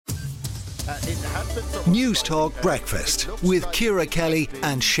News Talk Breakfast with Ciara Kelly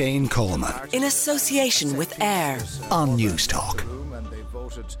and Shane Coleman. In association with AIR on News Talk. And they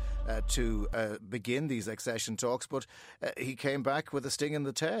voted to begin these accession talks, but he came back with a sting in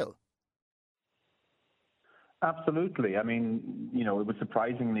the tail. Absolutely. I mean, it was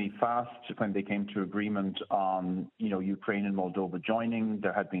surprisingly fast when they came to agreement on, Ukraine and Moldova joining.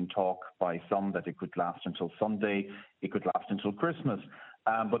 There had been talk by some that it could last until Sunday, it could last until Christmas.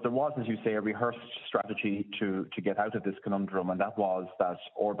 But there was, as you say, a rehearsed strategy to get out of this conundrum, and that was that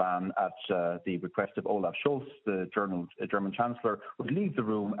Orban, at the request of Olaf Scholz, the German Chancellor, would leave the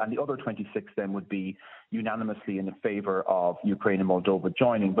room, and the other 26 then would be unanimously in favour of Ukraine and Moldova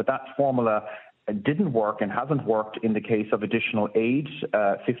joining. But that formula didn't work and hasn't worked in the case of additional aid,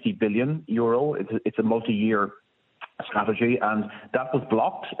 50 billion euro. It's a multi-year strategy, and that was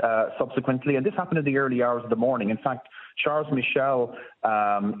blocked subsequently. And this happened in the early hours of the morning. In fact, Charles Michel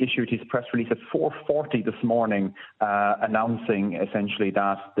issued his press release at 4:40 this morning, announcing essentially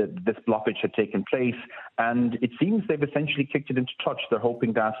that this blockage had taken place. And it seems they've essentially kicked it into touch. They're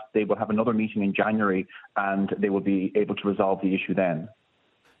hoping that they will have another meeting in January and they will be able to resolve the issue then.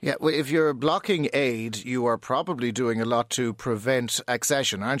 Yeah, well, if you're blocking aid, you are probably doing a lot to prevent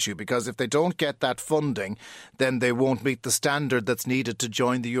accession, aren't you? Because if they don't get that funding, then they won't meet the standard that's needed to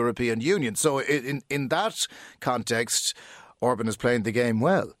join the European Union. So in that context, Orban is playing the game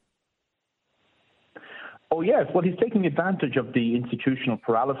well. Oh, yes. Well, he's taking advantage of the institutional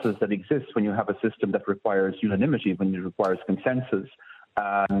paralysis that exists when you have a system that requires unanimity, when it requires consensus.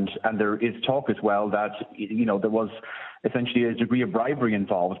 And there is talk as well that, there was essentially a degree of bribery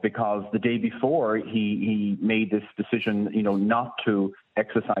involved, because the day before he made this decision, not to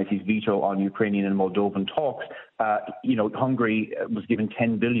exercise his veto on Ukrainian and Moldovan talks, Hungary was given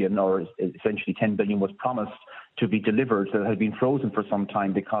 10 billion, or essentially 10 billion was promised to be delivered, that had been frozen for some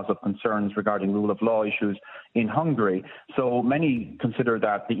time because of concerns regarding rule of law issues in Hungary. So many consider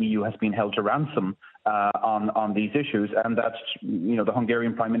that the EU has been held to ransom on these issues, and that the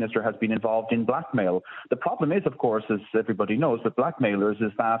Hungarian Prime Minister has been involved in blackmail. The problem is, of course, as everybody knows, with blackmailers,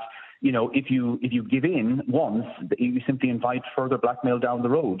 is that if you give in once, you simply invite further blackmail down the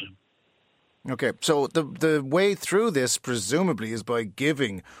road. Okay, so the way through this presumably is by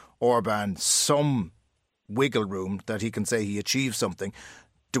giving Orban some wiggle room that he can say he achieved something.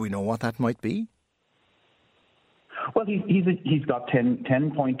 Do we know what that might be? Well, he's got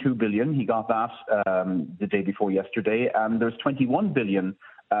 10.2 billion. He got that the day before yesterday, and there's 21 billion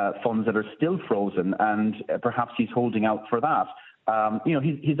funds that are still frozen, and perhaps he's holding out for that.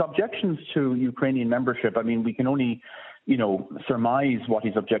 His objections to Ukrainian membership, I mean, we can only surmise what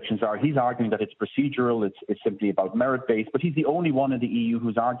his objections are. He's arguing that it's procedural, it's simply about merit-based, but he's the only one in the EU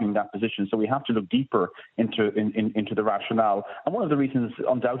who's arguing that position, so we have to look deeper into the rationale. And one of the reasons,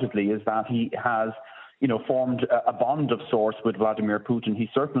 undoubtedly, is that he has formed a bond of sorts with Vladimir Putin. He's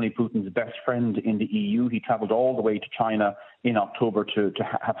certainly Putin's best friend in the EU. He travelled all the way to China in October to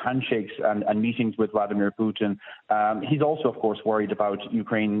have handshakes and meetings with Vladimir Putin. He's also, of course, worried about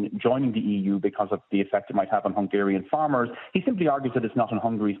Ukraine joining the EU because of the effect it might have on Hungarian farmers. He simply argues that it's not in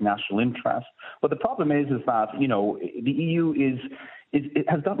Hungary's national interest. But the problem is that, the EU it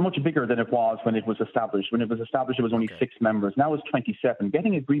has got much bigger than it was when it was established. When it was established, it was only 6 members. Now it's 27.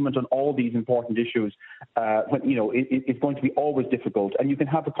 Getting agreement on all these important issues, it's going to be always difficult. And you can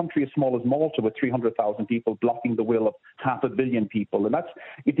have a country as small as Malta with 300,000 people blocking the will of 500 million people. And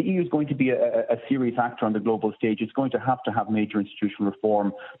if the EU is going to be a serious actor on the global stage, it's going to have major institutional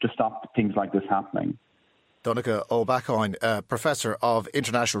reform to stop things like this happening. Donnacha Ó Beacháin, Professor of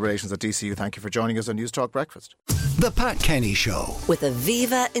International Relations at DCU, thank you for joining us on News Talk Breakfast. The Pat Kenny Show with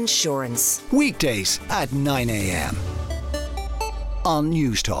Aviva Insurance. Weekdays at 9 a.m. on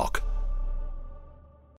News Talk.